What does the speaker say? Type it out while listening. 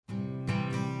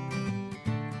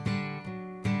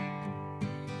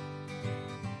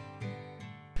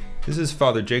This is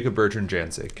Father Jacob Bertrand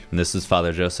Jancic. And this is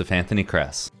Father Joseph Anthony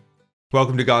Kress.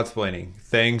 Welcome to Godsplaining.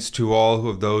 Thanks to all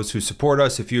of those who support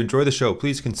us. If you enjoy the show,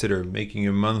 please consider making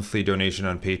a monthly donation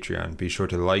on Patreon. Be sure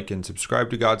to like and subscribe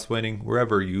to Godsplaining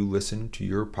wherever you listen to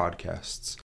your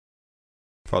podcasts.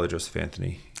 Father Joseph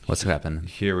Anthony. What's happening?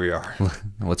 Here we are.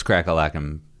 What's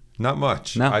crack-a-lackin'? Not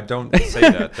much. No. I don't say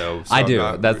that, though. So I do.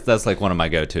 That's like one of my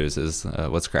go-tos is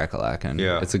what's crack-a-lackin'?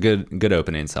 Yeah. It's a good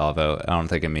opening salvo. I don't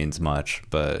think it means much,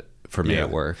 but for me it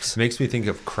works. It makes me think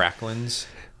of cracklins.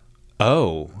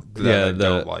 Oh. That I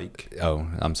don't like. Oh,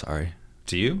 I'm sorry.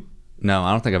 Do you? No,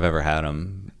 I don't think I've ever had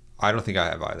them. I don't think I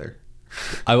have either.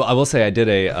 I will say I did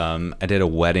a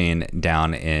wedding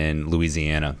down in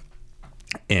Louisiana.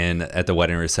 And at the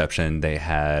wedding reception, they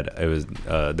had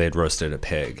roasted a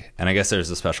pig, and I guess there's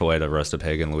a special way to roast a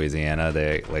pig in Louisiana.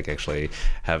 They actually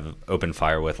have open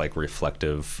fire with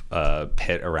reflective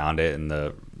pit around it, and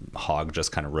the hog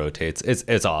just kind of rotates.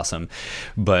 It's awesome.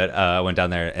 But I went down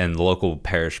there, and the local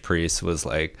parish priest was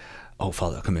like, "Oh,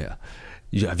 Father, come here.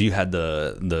 Have you had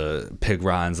the pig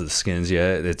rinds, the skins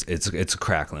yet? It's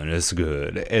crackling. It's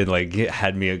good." And it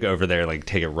had me over there,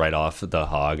 take it right off the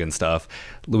hog and stuff.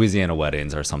 Louisiana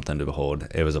weddings are something to behold.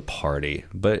 It was a party,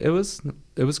 but it was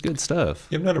good stuff.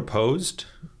 I'm not opposed.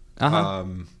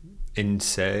 In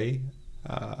say,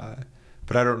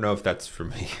 but I don't know if that's for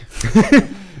me.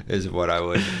 Is what I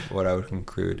would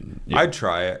conclude. Yeah. I'd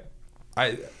try it.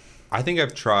 I think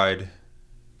I've tried.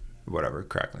 Whatever,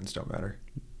 cracklings don't matter.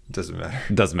 Doesn't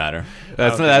matter.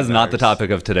 That's not the topic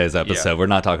of today's episode. Yeah. We're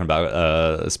not talking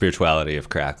about spirituality of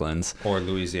cracklins or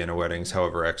Louisiana weddings,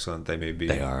 however excellent they may be.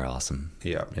 They are awesome.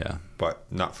 Yeah, but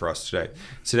not for us today.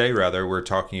 Today, rather, we're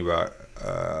talking about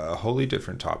a wholly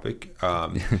different topic.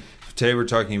 Today, we're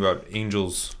talking about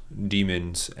angels,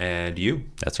 demons, and you.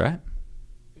 That's right.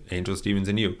 Angels, demons,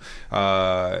 and you.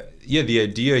 The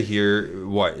idea here,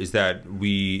 is that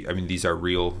these are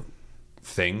real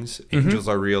things. Angels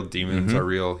are real, demons are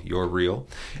real, you're real,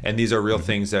 and these are real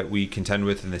things that we contend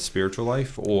with in the spiritual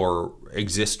life or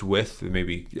exist with.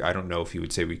 Maybe, I don't know if you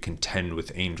would say we contend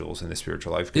with angels in the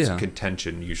spiritual life, because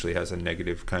contention usually has a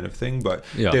negative kind of thing, but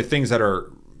they're things that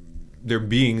they're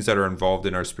beings that are involved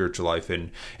in our spiritual life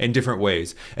in different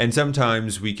ways. And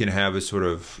sometimes we can have a sort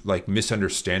of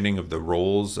misunderstanding of the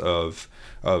roles of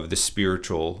the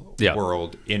spiritual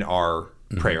world in our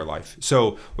prayer life.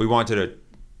 So we wanted to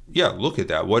look at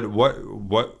that.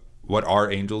 What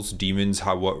are angels, demons?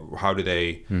 How do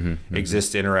they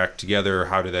exist, interact together?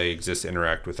 How do they exist,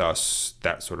 interact with us?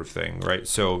 That sort of thing, right?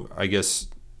 So I guess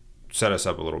set us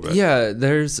up a little bit. Yeah,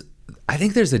 I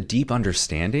think there's a deep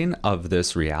understanding of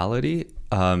this reality,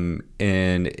 and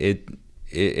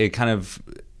it kind of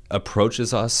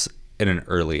approaches us at an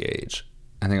early age.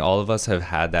 I think all of us have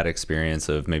had that experience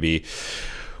of maybe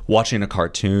watching a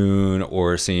cartoon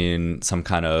or seeing some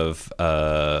kind of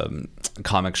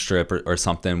comic strip or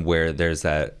something where there's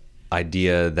that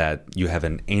idea that you have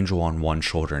an angel on one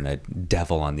shoulder and a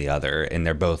devil on the other, and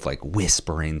they're both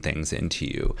whispering things into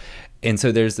you. And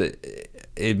so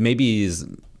it maybe is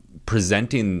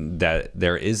presenting that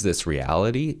there is this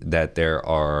reality, that there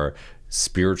are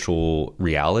spiritual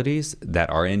realities that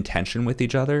are in tension with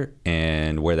each other,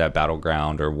 and where that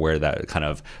battleground or where that kind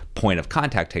of point of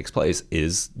contact takes place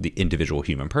is the individual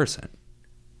human person.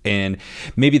 And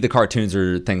maybe the cartoons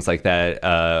or things like that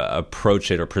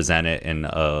approach it or present it in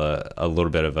a little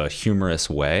bit of a humorous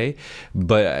way,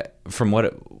 but from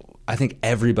I think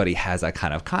everybody has that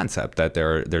kind of concept that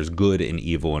there's good and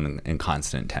evil and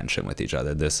constant tension with each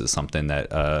other. This is something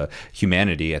that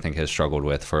humanity, I think, has struggled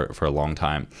with for a long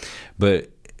time.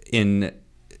 But in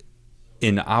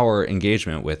our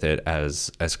engagement with it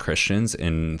as Christians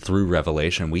and through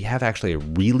revelation, we have actually a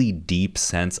really deep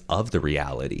sense of the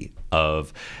reality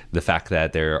of the fact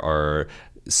that there are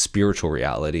spiritual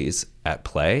realities at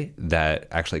play that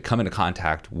actually come into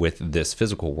contact with this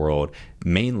physical world,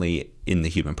 mainly in the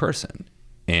human person.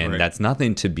 And that's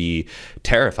nothing to be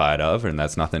terrified of, and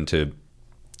that's nothing to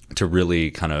really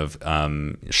kind of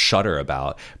shudder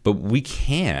about. But we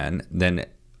can then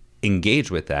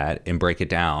engage with that and break it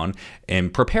down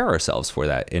and prepare ourselves for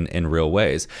that in real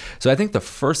ways. So I think the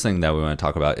first thing that we want to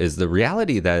talk about is the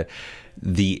reality that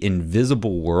the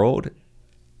invisible world,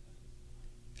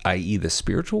 i.e. the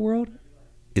spiritual world,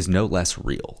 is no less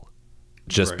real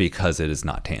just because it is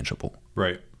not tangible.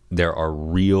 Right. There are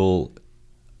real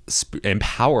and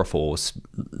powerful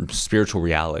spiritual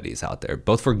realities out there,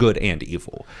 both for good and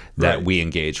evil, that we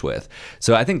engage with.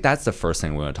 So I think that's the first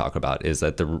thing we want to talk about, is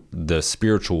that the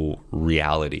spiritual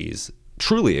realities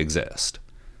truly exist.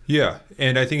 Yeah,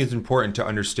 and I think it's important to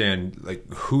understand like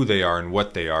who they are and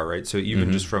what they are, right? So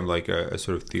even just from like a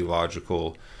sort of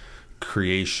theological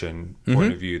creation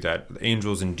point of view, that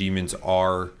angels and demons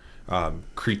are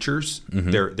creatures.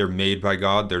 They're made by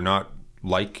God. They're not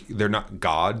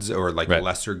gods or like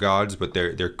lesser gods, but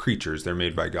they're creatures. They're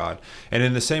made by God. And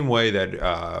in the same way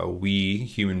that we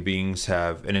human beings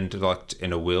have an intellect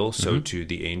and a will, so too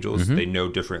the angels. They know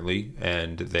differently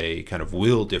and they kind of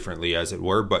will differently, as it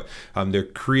were, but they're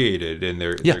created and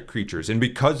they're creatures. And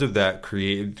because of that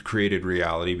created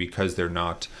reality, because they're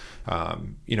not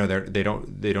they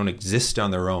don't exist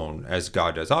on their own as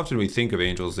God does. Often we think of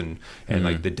angels and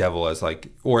like the devil as like,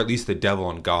 or at least the devil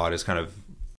and God as kind of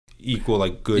equal,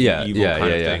 like good and evil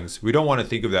kind of things. We don't want to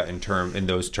think of that in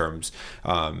those terms.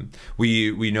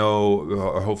 We know,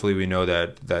 or hopefully we know,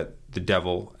 that the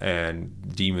devil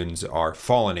and demons are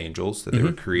fallen angels, that they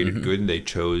were created good and they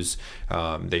chose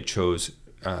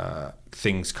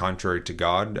things contrary to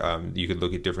God. You could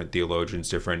look at different theologians,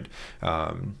 different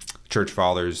church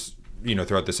fathers,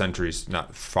 throughout the centuries,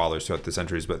 not fathers throughout the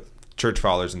centuries, but church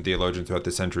fathers and theologians throughout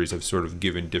the centuries have sort of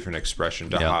given different expression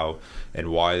to how and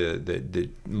why the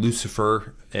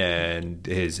Lucifer and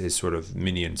his sort of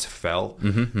minions fell.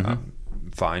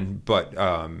 Fine, but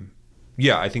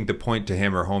I think the point to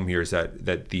hammer home here is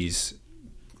that these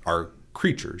are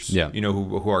creatures,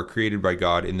 who are created by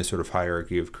God in the sort of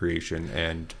hierarchy of creation,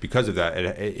 and because of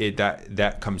that,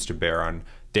 that comes to bear on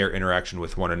their interaction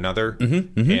with one another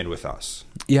and with us.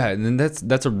 Yeah, and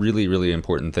that's a really, really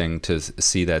important thing to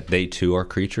see, that they too are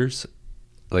creatures.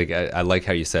 Like I like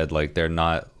how you said, like, they're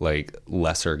not like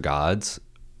lesser gods,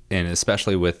 and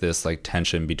especially with this like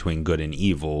tension between good and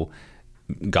evil,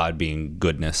 God being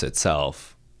goodness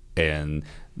itself and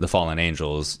the fallen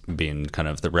angels being kind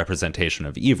of the representation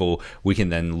of evil, we can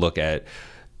then look at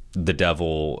the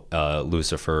devil,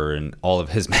 Lucifer, and all of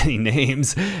his many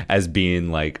names as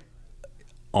being like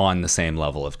on the same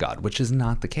level of God, which is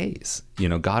not the case.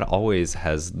 God always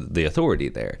has the authority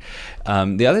there.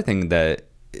 The other thing, that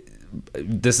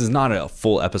this is not a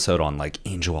full episode on like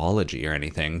angelology or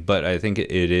anything, but I think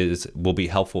will be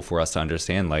helpful for us to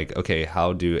understand, like, okay,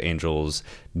 how do angels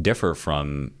differ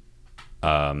from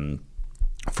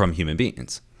human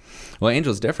beings? Well,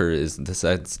 angels differ is the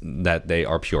sense that they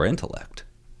are pure intellect.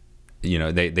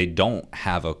 They don't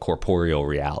have a corporeal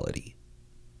reality,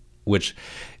 which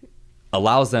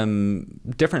allows them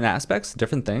different aspects,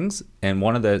 different things. And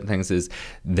one of the things is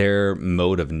their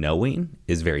mode of knowing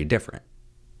is very different.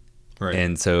 Right.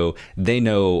 And so they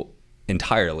know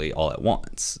entirely all at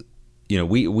once.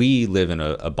 We live in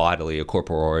a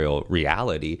corporeal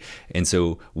reality. And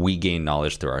so we gain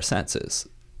knowledge through our senses,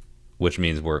 which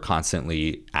means we're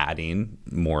constantly adding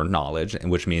more knowledge, and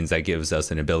which means that gives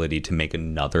us an ability to make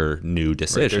another new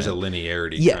decision. Right. There's a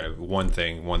linearity, kind of one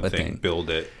thing, build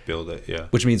it, yeah.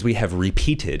 Which means we have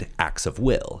repeated acts of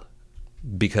will,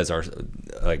 because our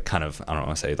like kind of, I don't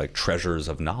want to say like treasures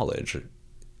of knowledge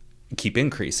keep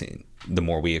increasing the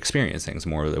more we experience things, the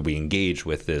more that we engage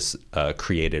with this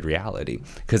created reality,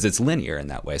 because it's linear in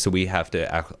that way. So we have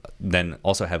to then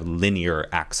also have linear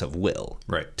acts of will,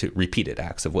 right? To repeated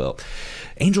acts of will.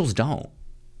 Angels don't.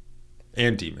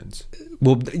 And demons.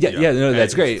 Well,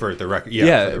 that's great. For the record,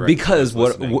 because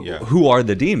who are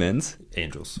the demons?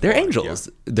 Angels. They're angels.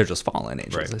 Yeah. They're just fallen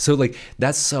angels. Right. So like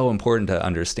that's so important to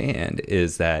understand,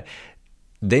 is that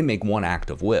they make one act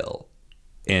of will,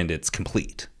 and it's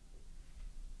complete.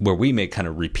 Where we make kind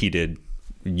of repeated,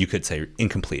 you could say,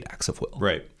 incomplete acts of will.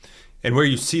 Right. And where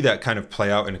you see that kind of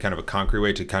play out in kind of a concrete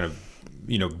way to kind of,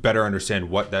 better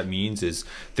understand what that means is,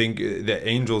 think that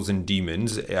angels and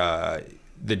demons,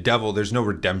 the devil, there's no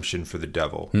redemption for the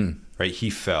devil, right? He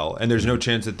fell, and there's no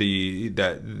chance that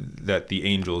the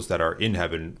angels that are in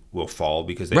heaven will fall,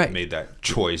 because they've made that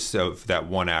choice of that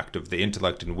one act of the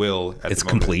intellect and will. It's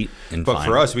complete and but fine.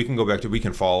 For us, we can go back to, we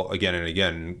can fall again and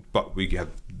again, but we have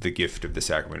the gift of the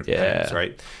sacrament of penance,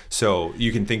 right? So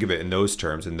you can think of it in those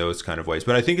terms, in those kind of ways.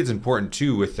 But I think it's important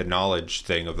too, with the knowledge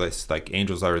thing of this, like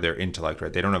angels are their intellect,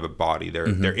 right? They don't have a body. They're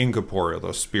incorporeal,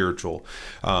 they're spiritual.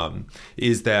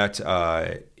 Is that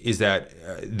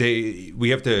we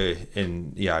have to,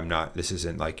 and this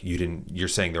isn't like you're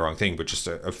saying the wrong thing, but just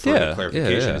a further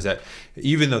clarification is that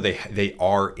even though they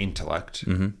are intellect,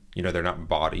 they're not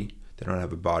body, they don't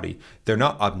have a body, they're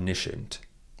not omniscient,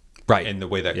 right? In the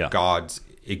way that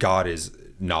God is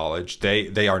knowledge.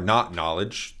 They are not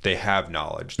knowledge. They have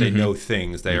knowledge. They know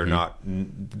things. They are not,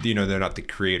 they're not the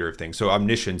creator of things. So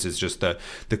omniscience is just the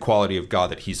quality of God,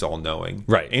 that he's all knowing.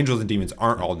 Right. Angels and demons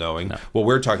aren't all knowing. No. What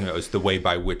we're talking about is the way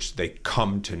by which they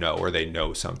come to know, or they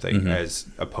know something, as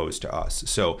opposed to us.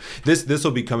 So this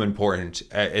will become important,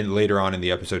 and later on in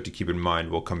the episode, to keep in mind,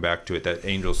 we'll come back to it, that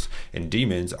angels and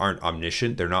demons aren't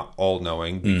omniscient. They're not all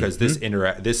knowing, because this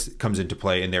comes into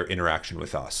play in their interaction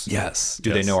with us. Yes.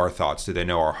 Do they know our thoughts? Do they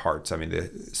know our hearts? I mean, the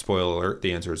spoiler alert,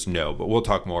 the answer is no, but we'll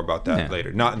talk more about that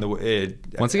later. Not in the way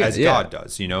once again, as God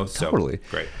does, Totally. So,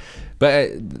 great. But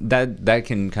that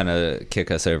can kind of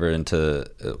kick us over into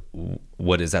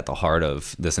what is at the heart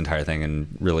of this entire thing,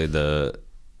 and really the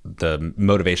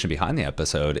motivation behind the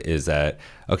episode is that,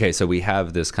 okay, so we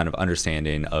have this kind of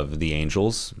understanding of the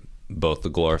angels, both the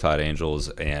glorified angels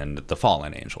and the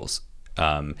fallen angels,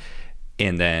 and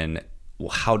then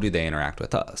how do they interact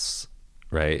with us,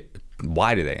 right?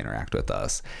 Why do they interact with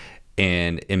us?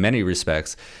 And in many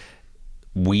respects,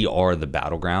 we are the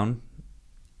battleground.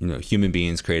 Human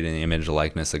beings created in the image and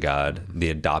likeness of God, the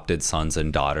adopted sons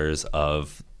and daughters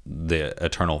of the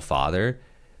eternal Father,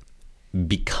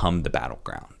 become the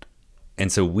battleground.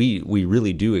 And so we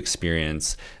really do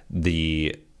experience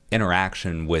the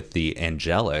interaction with the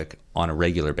angelic on a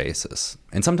regular basis.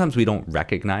 And sometimes we don't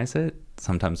recognize it.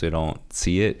 Sometimes we don't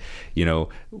see it.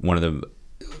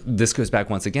 This goes back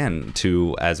once again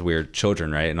to as we're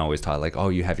children, right? And always taught like, oh,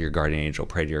 you have your guardian angel,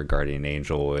 pray to your guardian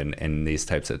angel, and these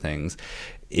types of things.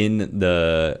 In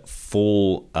the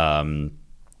full kind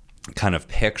of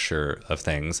picture of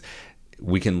things,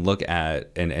 we can look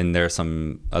at, and there are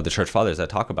some of the church fathers that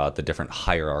talk about the different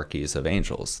hierarchies of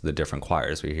angels, the different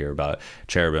choirs. We hear about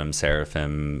cherubim,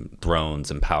 seraphim,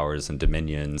 thrones and powers and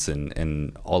dominions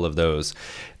and all of those,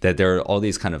 that there are all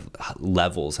these kind of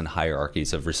levels and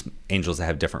hierarchies of angels that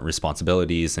have different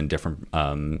responsibilities and different,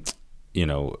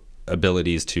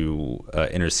 abilities to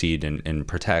intercede and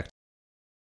protect.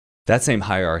 That same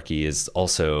hierarchy is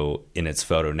also in its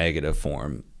photonegative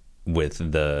form with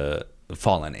the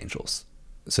fallen angels.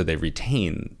 So they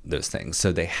retain those things.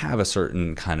 So they have a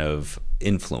certain kind of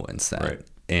influence then. Right.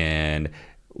 And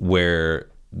where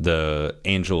the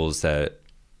angels that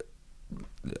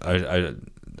I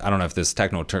don't know if this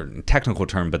technical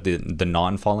term, but the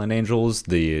non-fallen angels,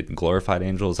 the glorified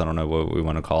angels, I don't know what we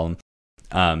want to call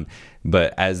them.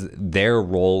 But as their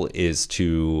role is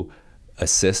to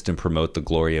assist and promote the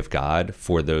glory of God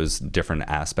for those different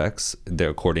aspects,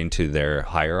 according to their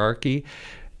hierarchy,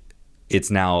 it's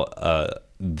now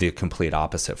the complete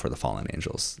opposite for the fallen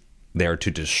angels. They are to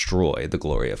destroy the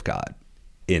glory of God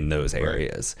in those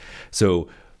areas. Right. So,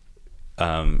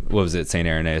 what was it? St.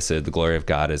 Irenaeus said, the glory of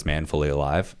God is man fully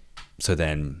alive. So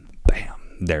then, bam,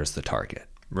 there's the target.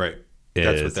 Right.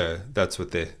 That's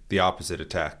what the opposite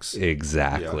attacks.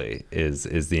 Exactly. Yeah.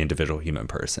 Is the individual human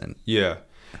person. Yeah.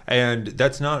 And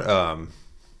that's not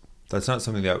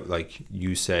something that like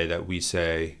you say, that we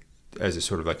say as a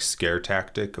sort of like scare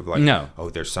tactic of like, no, oh,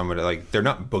 there's somebody, like, they're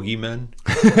not boogeymen.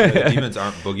 Demons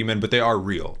aren't boogeymen, but they are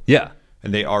real. Yeah.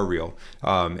 And they are real.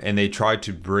 And they try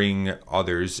to bring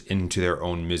others into their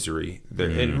own misery.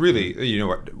 And really, you know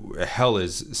what? Hell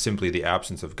is simply the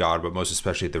absence of God, but most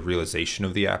especially the realization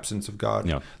of the absence of God.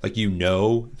 Yeah. Like, you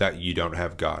know that you don't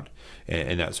have God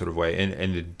in that sort of way.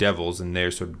 And the devils in their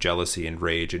sort of jealousy and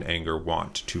rage and anger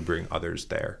want to bring others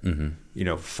there. Mm-hmm.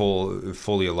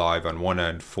 Fully alive on one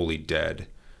end, fully dead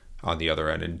on the other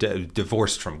end, and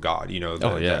divorced from God,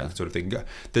 that sort of thing.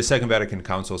 The Second Vatican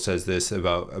Council says this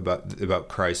about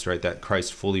Christ, right? That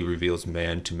Christ fully reveals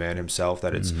man to man himself.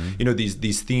 That it's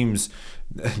these themes,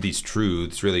 these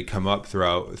truths really come up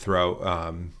throughout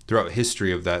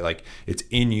history of that. Like, it's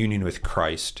in union with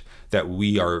Christ that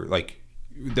we are like,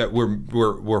 that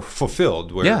we're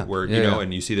fulfilled.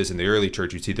 And you see this in the early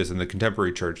church, you see this in the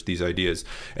contemporary church, these ideas.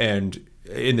 And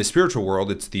in the spiritual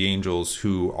world, it's the angels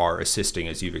who are assisting,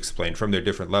 as you've explained, from their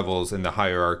different levels in the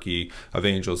hierarchy of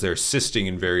angels. They're assisting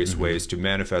in various ways to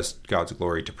manifest God's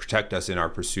glory, to protect us in our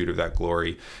pursuit of that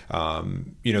glory,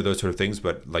 those sort of things.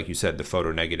 But like you said, the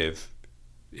photonegative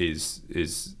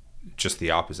is just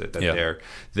the opposite. That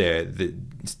the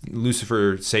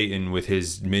Lucifer, Satan, with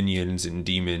his minions and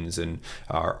demons, and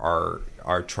are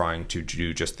trying to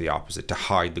do just the opposite, to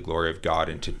hide the glory of God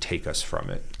and to take us from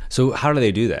it. So how do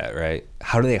they do that, right?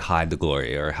 How do they hide the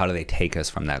glory, or how do they take us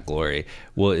from that glory?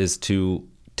 Well, is to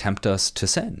tempt us to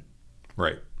sin.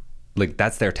 Right. Like,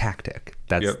 that's their tactic.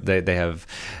 They're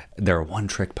a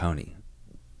one-trick pony.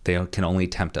 They can only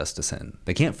tempt us to sin.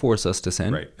 They can't force us to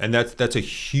sin. Right. And that's a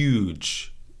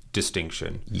huge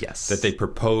distinction. Yes. That they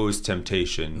propose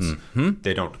temptations.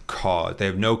 They don't cause. They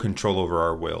have no control over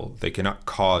our will. They cannot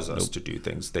cause us to do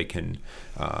things. They can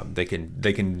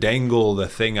dangle the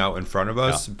thing out in front of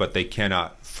us, but they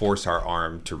cannot force our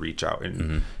arm to reach out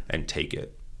and take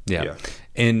it. Yeah.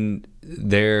 And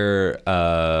their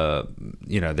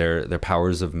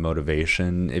powers of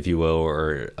motivation, if you will,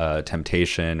 or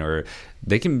temptation, or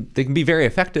they can be very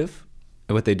effective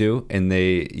at what they do. And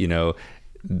they,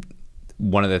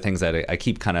 one of the things that I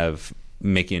keep kind of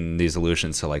making these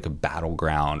allusions to, like a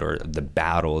battleground or the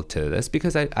battle to this,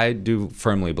 because I do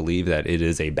firmly believe that it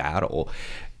is a battle,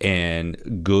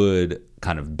 and good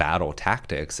kind of battle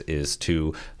tactics is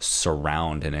to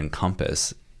surround and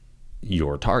encompass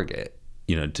your target,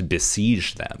 to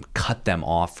besiege them, cut them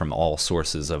off from all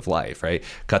sources of life, right?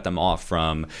 Cut them off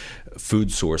from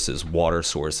food sources, water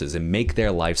sources, and make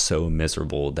their life so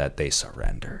miserable that they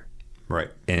surrender. Right.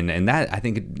 And that, I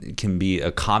think, it can be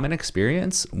a common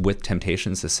experience with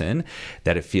temptations to sin,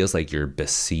 that it feels like you're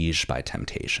besieged by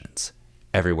temptations.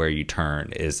 Everywhere you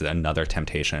turn is another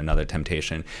temptation,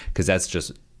 because that's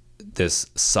just this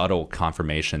subtle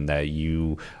confirmation that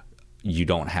you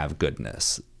don't have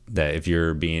goodness. That if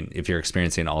you're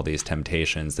experiencing all these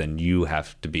temptations, then you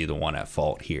have to be the one at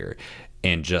fault here,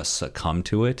 and just succumb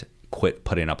to it, quit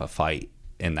putting up a fight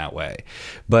in that way.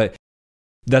 But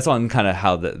that's on kind of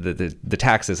how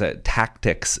the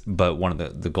tactics. But one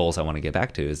of the goals I want to get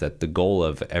back to is that the goal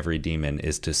of every demon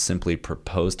is to simply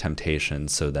propose temptation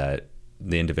so that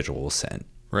the individual will sin.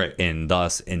 Right. And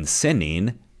thus, in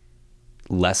sinning,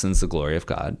 lessens the glory of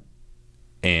God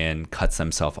and cuts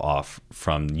himself off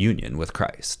from union with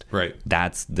Christ. Right.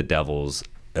 That's the devil's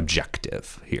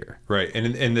objective here. Right.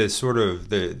 And the sort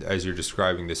of as you're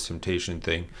describing this temptation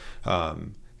thing,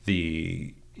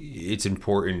 it's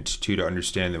important to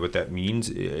understand that what that means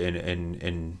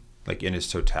in like in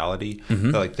its totality.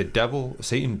 That, like, the devil,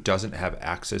 Satan, doesn't have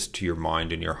access to your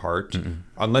mind and your heart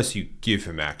unless you give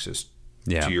him access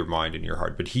to your mind and your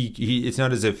heart. But he it's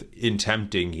not as if in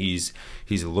tempting he's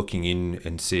looking in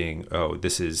and seeing, oh,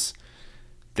 this is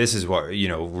what,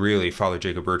 really Father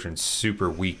Jacob Bertrand's super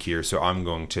weak here, so I'm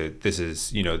going to, this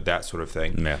is, that sort of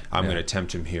thing. I'm going to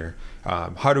tempt him here.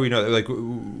 How do we know, like,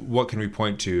 what can we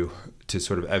point to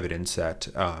sort of evidence that,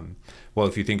 well,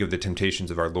 if you think of the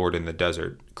temptations of our Lord in the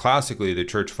desert, classically the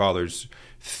church fathers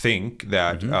think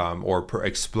that,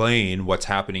 explain what's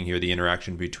happening here, the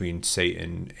interaction between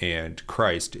Satan and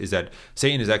Christ, is that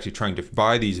Satan is actually trying to,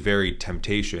 by these very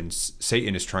temptations,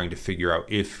 Satan is trying to figure out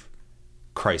if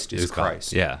Christ is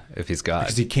Christ. Yeah, if he's God.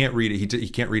 Because he can't read it. He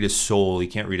can't read his soul. He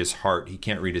can't read his heart. He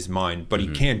can't read his mind. But he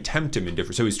can tempt him in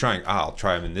different. So he's trying. I'll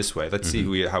try him in this way. Let's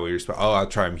see how he responds. Oh, I'll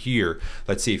try him here.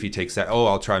 Let's see if he takes that. Oh,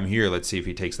 I'll try him here. Let's see if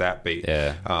he takes that bait.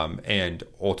 Yeah. And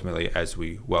ultimately, as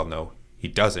we well know, he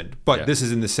doesn't. But this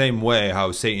is in the same way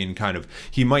how Satan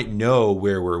he might know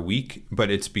where we're weak,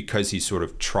 but it's because he's sort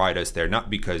of tried us there,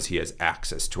 not because he has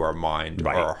access to our mind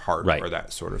or our heart or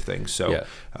that sort of thing. So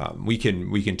we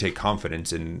can take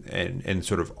confidence in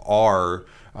sort of our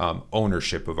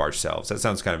ownership of ourselves. That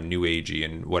sounds kind of new agey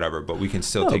and whatever, but we can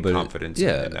still take confidence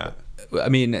in that. I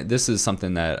mean, this is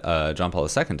something that John Paul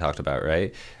II talked about,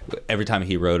 right? Every time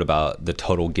he wrote about the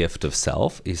total gift of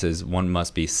self, he says one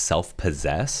must be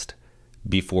self-possessed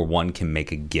before one can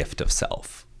make a gift of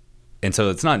self. And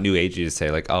so it's not new agey to say,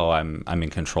 like, oh, I'm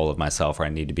in control of myself, or I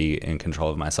need to be in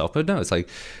control of myself. But no, it's like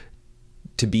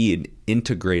to be an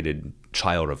integrated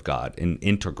child of God, an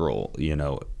integral,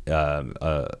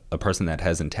 a person that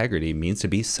has integrity means to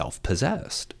be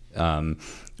self-possessed,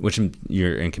 which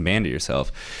you're in command of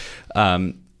yourself.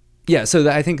 So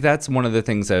I think that's one of the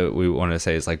things that we want to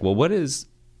say is, like, well, what's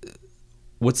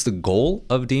the goal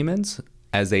of demons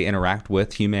as they interact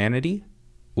with humanity?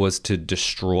 Was to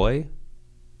destroy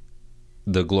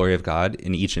the glory of God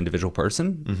in each individual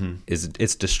person, is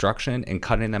its destruction and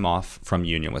cutting them off from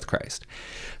union with Christ.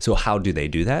 So how do they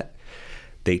do that?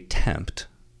 They tempt,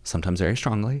 sometimes very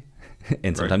strongly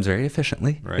and sometimes very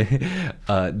efficiently.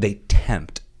 They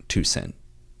tempt to sin.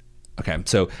 Okay,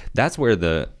 so that's where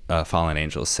the fallen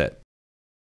angels sit.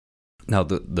 Now,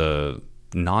 the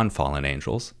non-fallen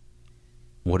angels,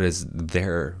 what is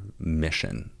their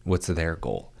mission? What's their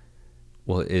goal?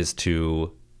 Well, is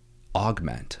to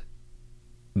augment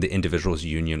the individual's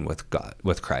union with God,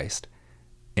 with Christ,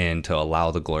 and to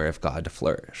allow the glory of God to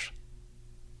flourish.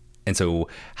 And so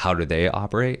how do they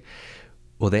operate?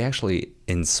 Well, they actually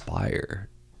inspire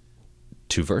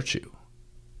to virtue,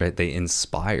 right? They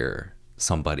inspire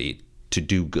somebody to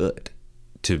do good,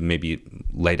 to maybe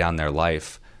lay down their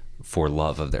life for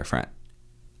love of their friend,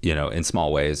 in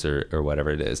small ways or whatever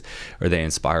it is. Or they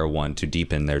inspire one to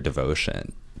deepen their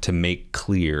devotion, to make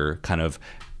clear kind of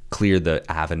clear the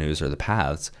avenues or the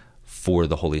paths for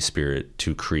the Holy Spirit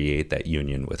to create that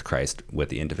union with Christ with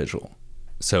the individual.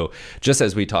 So just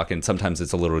as we talk, and sometimes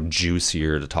it's a little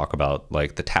juicier to talk about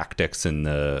like the tactics and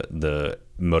the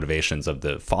motivations of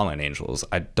the fallen angels,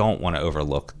 I don't want to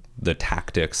overlook the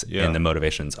tactics and the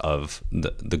motivations of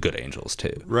the good angels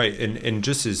too. Right. And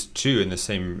just as too, in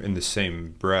the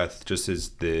same breath, just as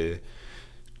the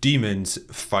demons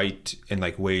fight and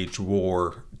like wage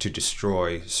war to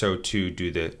destroy, so too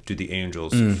do the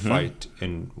angels fight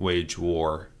and wage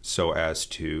war so as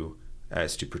to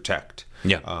protect.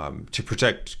 To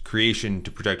protect creation, to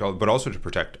protect all, but also to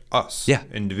protect us,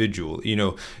 individual. You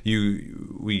know,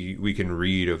 we can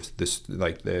read of this,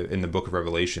 like in the book of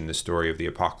Revelation, the story of the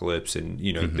apocalypse, and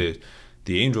you know the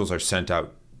angels are sent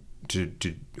out to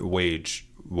wage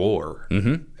war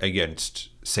against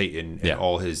Satan and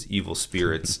all his evil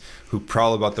spirits who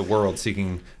prowl about the world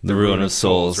seeking the ruin of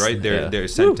souls. Right? They're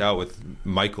sent out with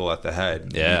Michael at the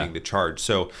head, leading the charge.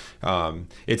 So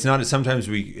it's not. Sometimes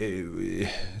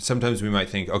we might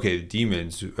think, okay, the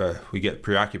demons. We get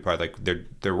preoccupied, like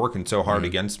they're working so hard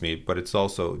against me. But it's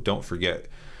also, don't forget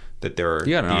that the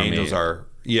angels are.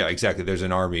 Yeah, exactly. There's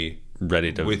an army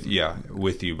ready to with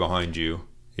you, behind you.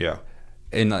 Yeah.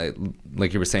 And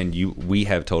like you were saying, we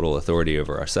have total authority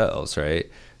over ourselves,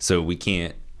 right? So we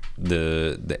can't.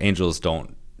 The angels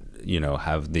don't,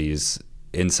 have these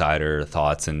insider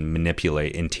thoughts and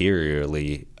manipulate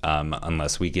interiorly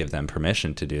unless we give them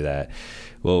permission to do that.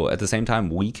 Well, at the same time,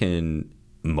 we can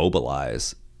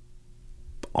mobilize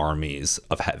armies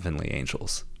of heavenly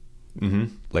angels.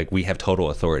 Like we have total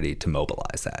authority to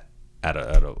mobilize that at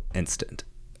a instant.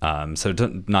 So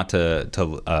not to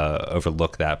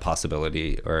overlook that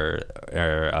possibility or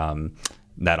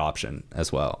that option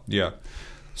as well. Yeah.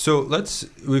 So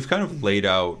we've kind of laid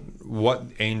out what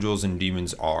angels and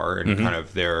demons are and kind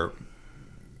of their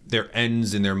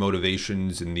ends and their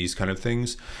motivations and these kind of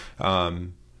things.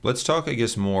 Let's talk, I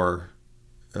guess, more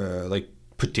like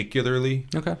particularly,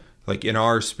 like in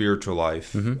our spiritual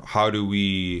life, how do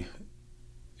we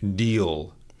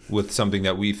deal with something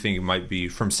that we think might be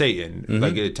from Satan,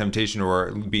 like a temptation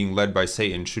or being led by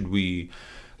Satan? Should we,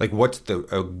 like, what's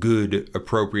a good,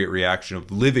 appropriate reaction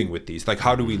of living with these? Like,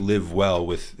 how do we live well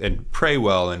with and pray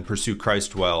well and pursue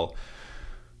Christ well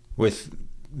with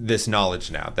this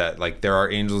knowledge now that, like, there are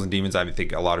angels and demons? I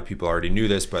think a lot of people already knew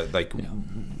this, but like,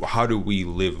 how do we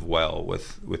live well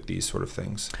with these sort of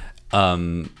things?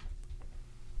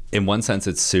 In one sense,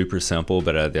 it's super simple,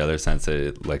 but at the other sense,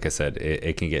 like I said,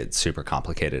 it can get super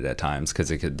complicated at times because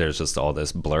there's just all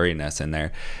this blurriness in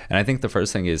there. And I think the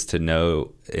first thing is to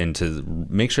know and to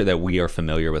make sure that we are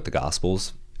familiar with the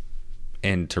Gospels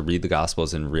and to read the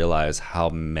Gospels and realize how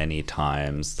many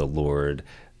times the Lord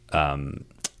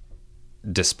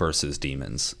disperses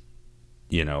demons,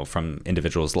 from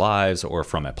individuals' lives or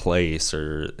from a place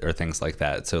or things like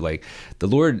that. So, like, the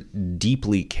Lord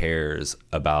deeply cares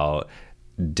about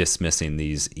dismissing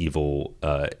these evil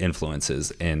influences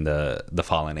in the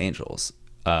fallen angels.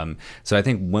 So I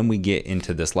think when we get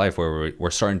into this life where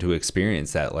we're starting to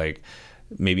experience that, like,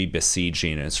 maybe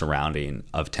besieging and surrounding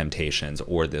of temptations,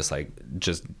 or this like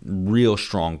just real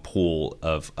strong pull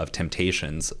of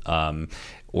temptations,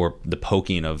 or the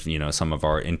poking of some of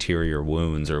our interior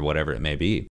wounds or whatever it may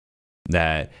be,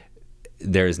 that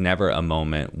there is never a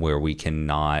moment where we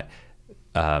cannot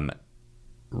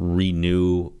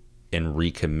renew and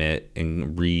recommit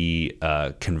and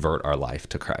convert our life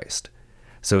to Christ.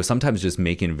 So sometimes just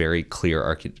making very clear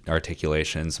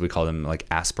articulations, we call them like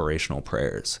aspirational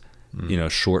prayers,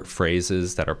 short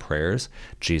phrases that are prayers.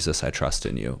 Jesus, I trust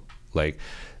in you. Like,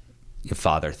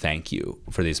 Father, thank you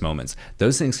for these moments.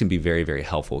 Those things can be very, very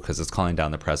helpful because it's calling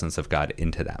down the presence of God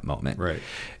into that moment. Right.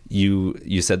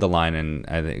 You said the line, and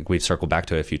I think we've circled back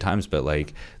to it a few times, but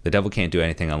like, the devil can't do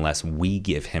anything unless we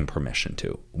give him permission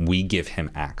to. We give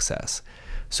him access.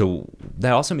 So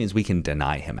that also means we can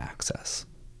deny him access.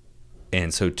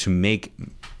 And so to make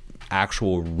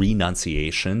actual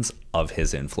renunciations of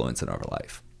his influence in our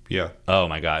life. Yeah. Oh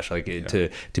my gosh. Like to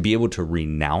be able to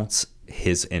renounce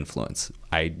his influence.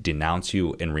 I denounce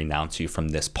you and renounce you from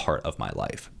this part of my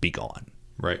life. Be gone.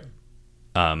 Right.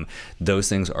 Those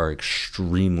things are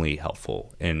extremely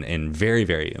helpful and very,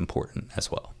 very important as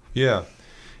well. Yeah.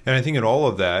 And I think in all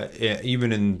of that,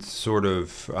 even in sort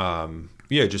of,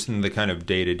 just in the kind of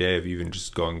day-to-day of even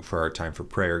just going for our time for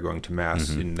prayer, going to mass,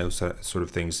 and those sort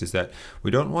of things, is that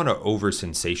we don't want to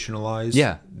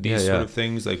over-sensationalize these sort of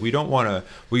things. Like, we don't want to,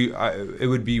 it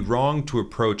would be wrong to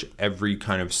approach every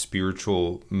kind of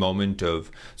spiritual moment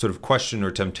of sort of question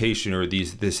or temptation or to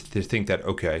think that,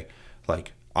 okay,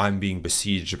 like, I'm being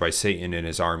besieged by Satan and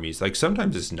his armies. Like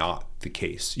sometimes it's not the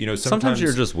case. You know, Sometimes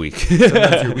you're just weak.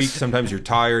 sometimes you're weak. Sometimes you're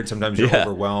tired. Sometimes you're Yeah.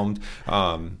 overwhelmed.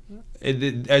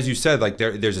 As you said, like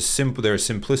there are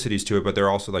simplicities to it, but there are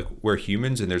also like we're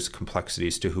humans and there's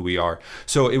complexities to who we are.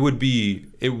 So it would be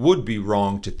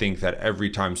wrong to think that every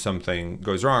time something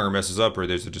goes wrong or messes up or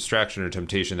there's a distraction or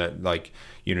temptation that like,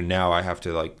 you know, now I have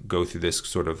to like go through this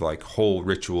sort of like whole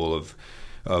ritual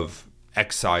of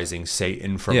excising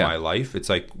Satan from Yeah. my life. It's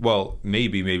like, well,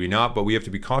 maybe not, but we have to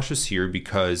be cautious here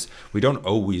because we don't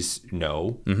always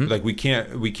know. Like we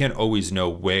can't always know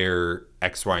where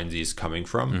X, Y, and Z is coming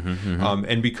from.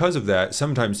 And because of that,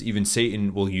 sometimes even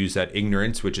Satan will use that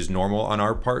ignorance, which is normal on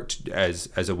our part,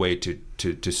 as a way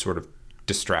to sort of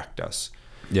distract us.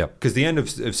 Yeah. Because the end of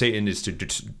Satan is to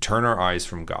turn our eyes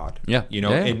from God. Yeah. You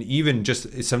know, Yeah. and even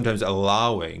just sometimes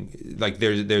allowing, like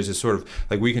there's a sort of,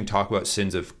 like we can talk about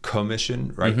sins of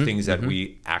commission, right? Things that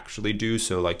we actually do.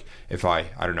 So like if I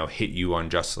don't know, hit you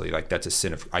unjustly, like that's a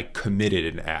sin of, I committed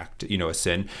an act, you know, a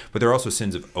sin. But there are also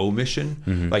sins of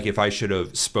omission. Like if I should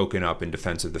have spoken up in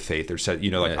defense of the faith or said, you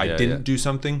know, like I didn't do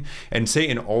something. And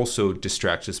Satan also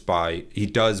distracts us by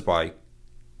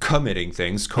committing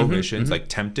things, commissions, like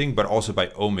tempting, but also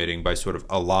by omitting, by sort of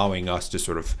allowing us to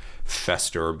sort of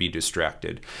fester or be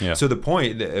distracted. Yeah. So the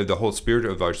point, the whole spirit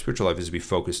of our spiritual life is to be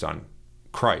focused on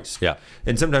Christ. Yeah.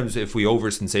 And sometimes if we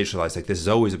over sensationalize, like this is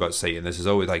always about Satan, this is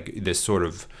always like this sort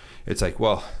of, it's like,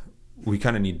 well, we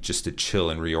kind of need just to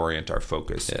chill and reorient our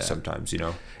focus sometimes, you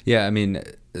know? Yeah, I mean,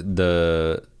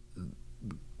 the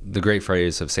great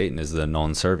phrase of Satan is the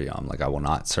non serviam, like I will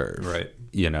not serve. Right.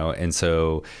 You know, and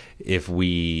so if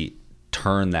we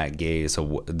turn that gaze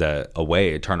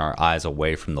away, turn our eyes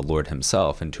away from the Lord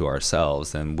himself and to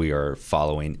ourselves, then we are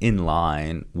following in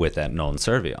line with that non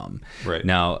serviam. Right.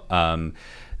 Now,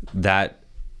 that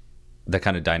the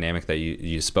kind of dynamic that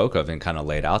you spoke of and kind of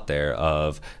laid out there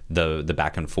of the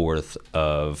back and forth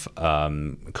of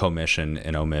commission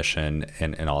and omission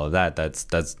and all of that,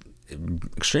 that's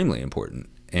extremely important.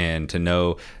 And to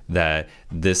know that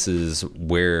this is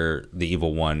where the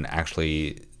evil one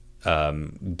actually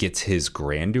gets his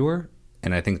grandeur.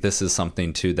 And I think this is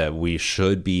something too that we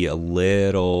should be a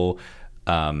little,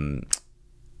 maybe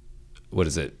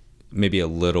a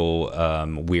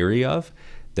little weary of,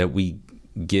 that we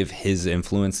give his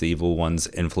influence, the evil one's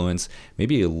influence,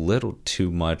 maybe a little too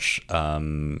much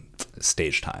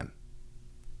stage time.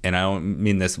 And I don't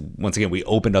mean this, once again, we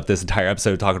opened up this entire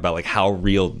episode talking about like how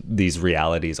real these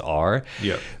realities are.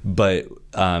 Yeah. But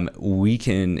we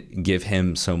can give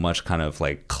him so much kind of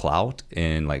like clout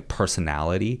and like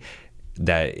personality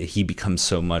that he becomes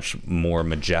so much more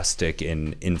majestic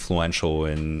and influential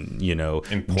and, you know,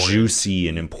 juicy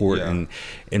and important.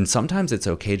 Yeah. And sometimes it's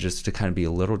okay just to kind of be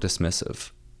a little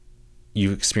dismissive.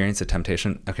 You experience a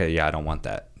temptation. Okay, yeah, I don't want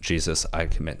that. Jesus, I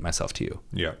commit myself to you.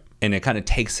 Yeah. And it kind of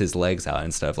takes his legs out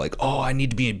and stuff, like, oh, I need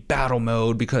to be in battle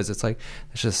mode, because it's like,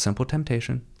 it's just a simple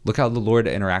temptation. Look how the Lord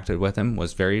interacted with him,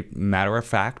 was very matter of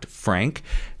fact, frank,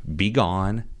 be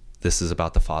gone. This is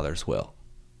about the Father's will.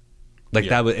 Like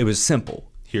it was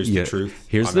simple. Here's the truth.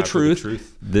 Here's the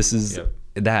truth. This is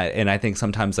that. And I think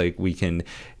sometimes like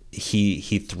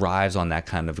he thrives on that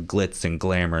kind of glitz and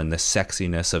glamour and the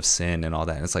sexiness of sin and all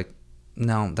that. And it's like,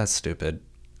 no, that's stupid.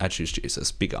 I choose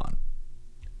Jesus. Be gone.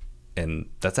 And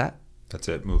that's that. That's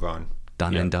it. Move on.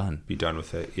 Done and done. Be done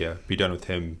with it. Yeah. Be done with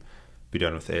him. Be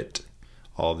done with it.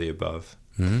 All of the above.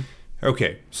 Mm-hmm.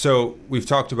 Okay. So we've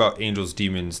talked about angels,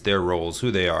 demons, their roles, who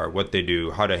they are, what they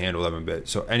do, how to handle them a bit.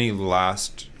 So any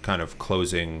last kind of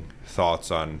closing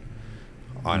thoughts on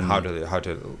how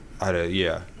to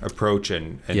approach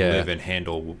and live and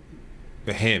handle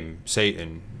him,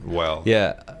 Satan, well?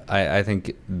 Yeah. I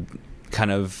think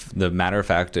kind of the matter of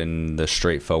fact and the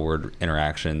straightforward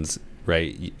interactions,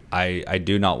 right? I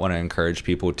do not want to encourage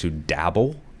people to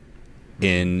dabble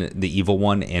in the evil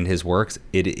one and his works.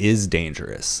 It is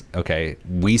dangerous. Okay.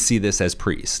 We see this as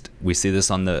priest. We see this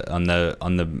on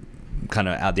the kind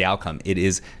of the outcome. It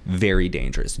is very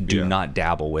dangerous. Do not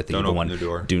dabble with the evil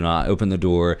one. Do not open the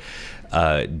door.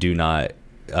 Do not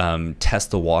test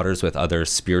the waters with other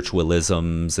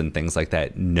spiritualisms and things like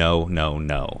that. No.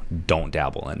 Don't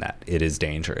dabble in that. It is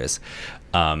dangerous.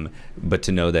 But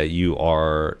to know that you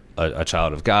are a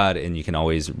child of God and you can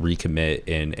always recommit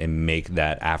and make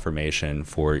that affirmation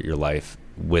for your life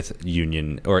with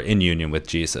union or in union with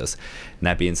Jesus. And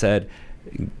that being said,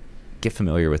 get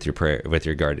familiar with your prayer, with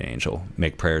your guardian angel.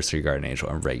 Make prayers to your guardian angel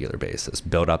on a regular basis.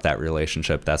 Build up that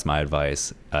relationship. That's my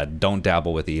advice. Don't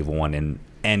dabble with the evil one in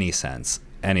any sense,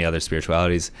 any other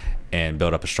spiritualities, and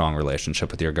build up a strong relationship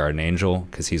with your guardian angel,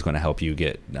 because he's going to help you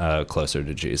get closer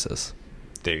to Jesus.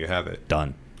 There you have it.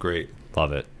 Done. Great.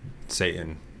 Love it.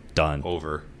 Satan, Done.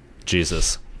 over.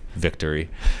 Jesus, victory.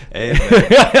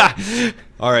 Amen.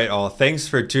 All right, all. Thanks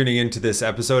for tuning into this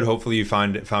episode. Hopefully you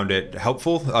found it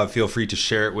helpful. Feel free to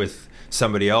share it with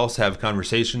somebody else, have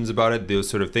conversations about it, those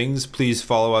sort of things. Please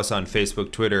follow us on Facebook,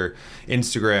 Twitter,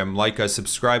 Instagram, like us,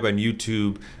 subscribe on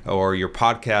YouTube or your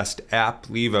podcast app,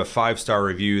 leave a 5-star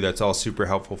review. That's all super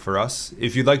helpful for us.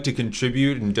 If you'd like to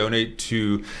contribute and donate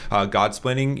to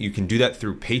Godsplaining, you can do that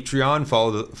through Patreon.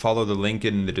 Follow the link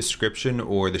in the description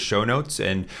or the show notes.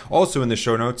 And also in the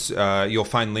show notes, you'll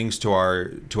find links to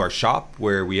our shop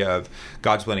where we have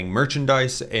Godsplaining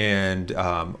merchandise and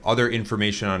other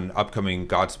information on upcoming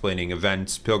Godsplaining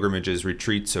events, pilgrimages,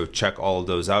 retreats. So check all of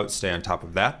those out. Stay on top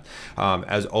of that.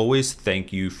 As always,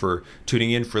 thank you for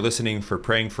tuning in, for listening, for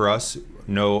praying for us.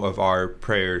 Know of our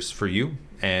prayers for you.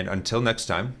 And until next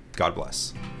time, God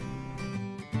bless.